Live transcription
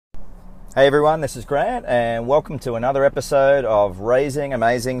Hey everyone, this is Grant and welcome to another episode of Raising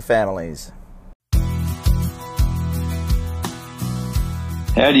Amazing Families.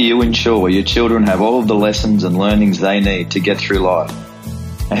 How do you ensure your children have all of the lessons and learnings they need to get through life?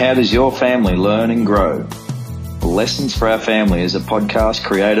 And how does your family learn and grow? Lessons for Our Family is a podcast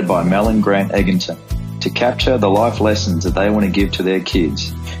created by Mel and Grant Egginton to capture the life lessons that they want to give to their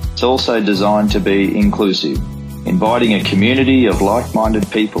kids. It's also designed to be inclusive, inviting a community of like-minded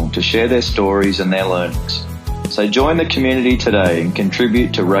people to share their stories and their learnings. So join the community today and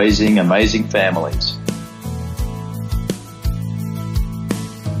contribute to raising amazing families.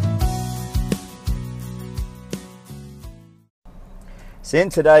 So in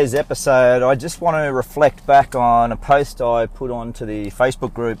today's episode, I just want to reflect back on a post I put onto the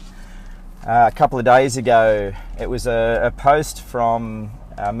Facebook group a couple of days ago. It was a post from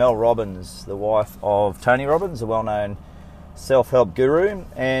Mel Robbins, the wife of Tony Robbins, a well-known self-help guru,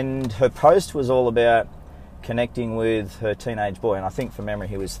 and her post was all about connecting with her teenage boy, and I think from memory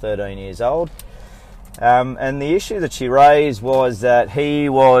he was 13 years old. And the issue that she raised was that he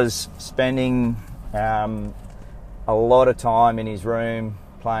was spending a lot of time in his room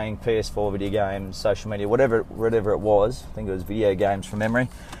playing PS4 video games, social media, whatever it was. I think it was video games from memory.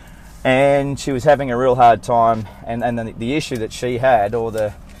 And she was having a real hard time, and the issue that she had, or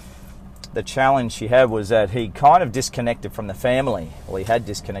the challenge she had, was that he kind of disconnected from the family. Well, he had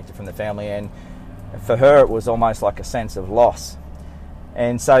disconnected from the family, and for her it was almost like a sense of loss.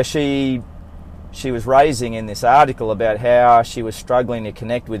 And so she was raising in this article about how she was struggling to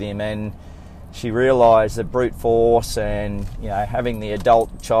connect with him, and she realised that brute force and having the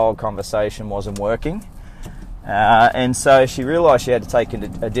adult-child conversation wasn't working. And so she realised she had to take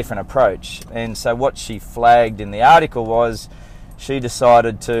a different approach. And so what she flagged in the article was she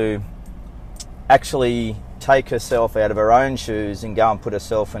decided to actually take herself out of her own shoes and go and put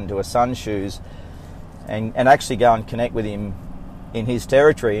herself into her son's shoes and actually go and connect with him in his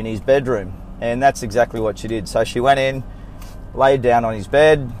territory, in his bedroom. And that's exactly what she did. So she went in, laid down on his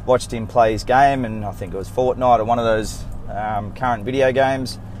bed, watched him play his game, and I think it was Fortnite or one of those current video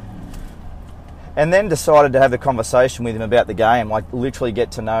games, and then decided to have the conversation with him about the game, like literally get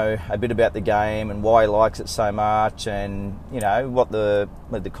to know a bit about the game and why he likes it so much, and what the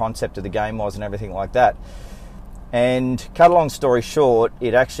concept of the game was and everything like that. And cut a long story short,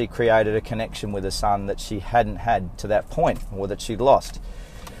 it actually created a connection with her son that she hadn't had to that point, or that she'd lost.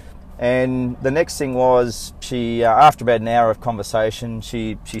 And the next thing was, she after about an hour of conversation,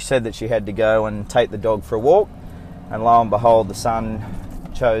 she said that she had to go and take the dog for a walk, and lo and behold, the son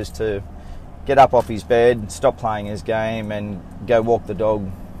chose to get up off his bed, stop playing his game, and go walk the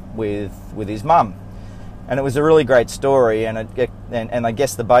dog with his mum. And it was a really great story, and I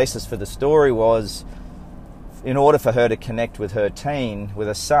guess the basis for the story was, in order for her to connect with her teen, with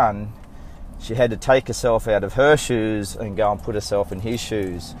her son, she had to take herself out of her shoes and go and put herself in his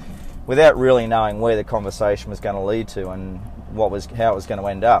shoes, without really knowing where the conversation was going to lead to and how it was going to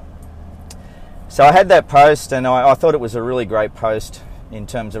end up. So I had that post, and I thought it was a really great post in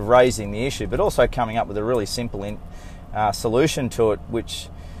terms of raising the issue, but also coming up with a really simple solution to it, which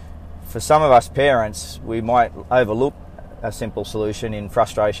for some of us parents, we might overlook a simple solution in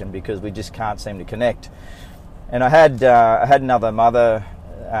frustration because we just can't seem to connect. And I had another mother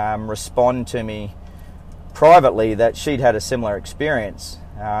respond to me privately that she'd had a similar experience.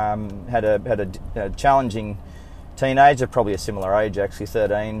 Had a challenging teenager, probably a similar age actually,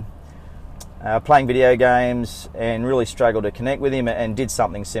 13, playing video games, and really struggled to connect with him, and did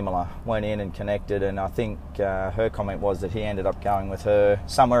something similar, went in and connected, and I think her comment was that he ended up going with her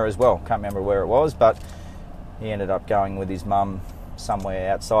somewhere as well. Can't remember where it was, but he ended up going with his mum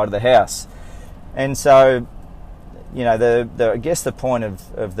somewhere outside of the house. And so I guess the point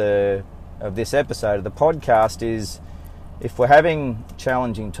of this episode of the podcast is, if we're having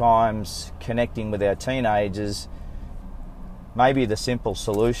challenging times connecting with our teenagers, maybe the simple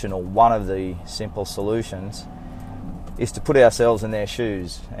solution, or one of the simple solutions, is to put ourselves in their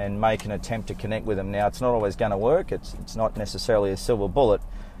shoes and make an attempt to connect with them. Now, it's not always going to work. It's not necessarily a silver bullet,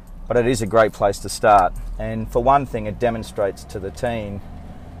 but it is a great place to start. And for one thing, it demonstrates to the teen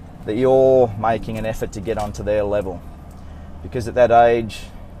that you're making an effort to get onto their level. Because at that age,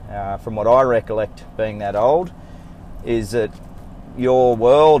 from what I recollect being that old, is that your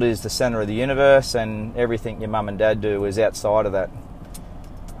world is the centre of the universe, and everything your mum and dad do is outside of that,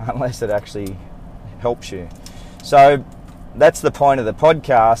 unless it actually helps you. So that's the point of the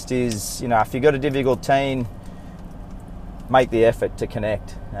podcast is, if you've got a difficult teen, make the effort to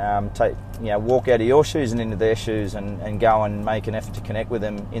connect. Walk out of your shoes and into their shoes, and go and make an effort to connect with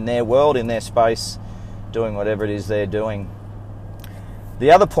them in their world, in their space, doing whatever it is they're doing. The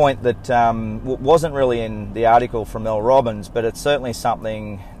other point that wasn't really in the article from Mel Robbins, but it's certainly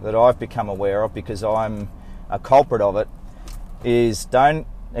something that I've become aware of because I'm a culprit of it, is don't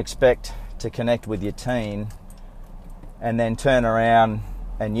expect to connect with your teen and then turn around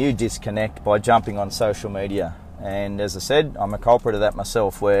and you disconnect by jumping on social media. And as I said, I'm a culprit of that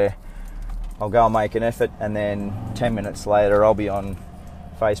myself, where I'll go and make an effort and then 10 minutes later I'll be on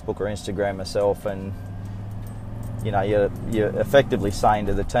Facebook or Instagram myself, and you know, you're effectively saying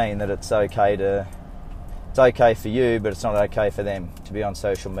to the teen that it's okay for you, but it's not okay for them to be on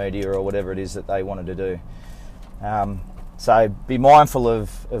social media or whatever it is that they wanted to do. So be mindful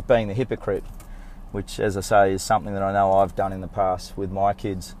of being the hypocrite, which, as I say, is something that I know I've done in the past with my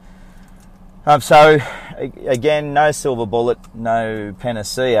kids. So again, no silver bullet, no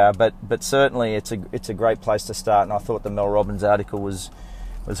panacea, but certainly it's a great place to start. And I thought the Mel Robbins article was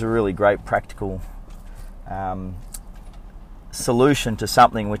a really great practical solution to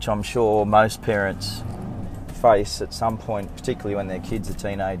something which I'm sure most parents face at some point, particularly when their kids are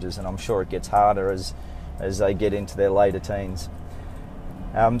teenagers, and I'm sure it gets harder as they get into their later teens.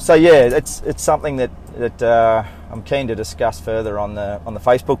 So yeah, it's something that I'm keen to discuss further on the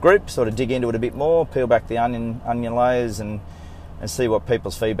Facebook group, sort of dig into it a bit more, peel back the onion layers and see what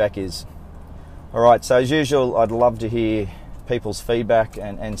people's feedback is. Alright, so as usual, I'd love to hear people's feedback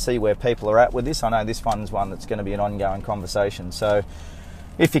and see where people are at with this. I know this one's one that's going to be an ongoing conversation, so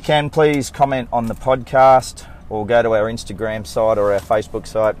if you can, please comment on the podcast or go to our Instagram site or our Facebook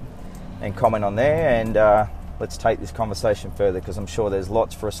site and comment on there, and let's take this conversation further, because I'm sure there's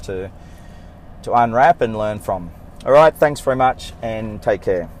lots for us to unwrap and learn from. All right, thanks very much and take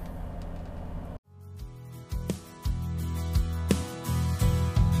care.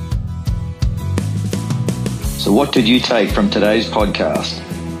 So what did you take from today's podcast?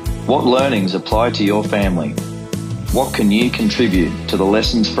 What learnings apply to your family? What can you contribute to the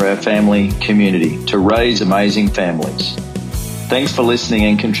Lessons for Our Family community to raise amazing families? Thanks for listening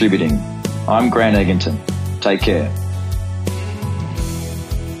and contributing. I'm Grant Egginton. Take care.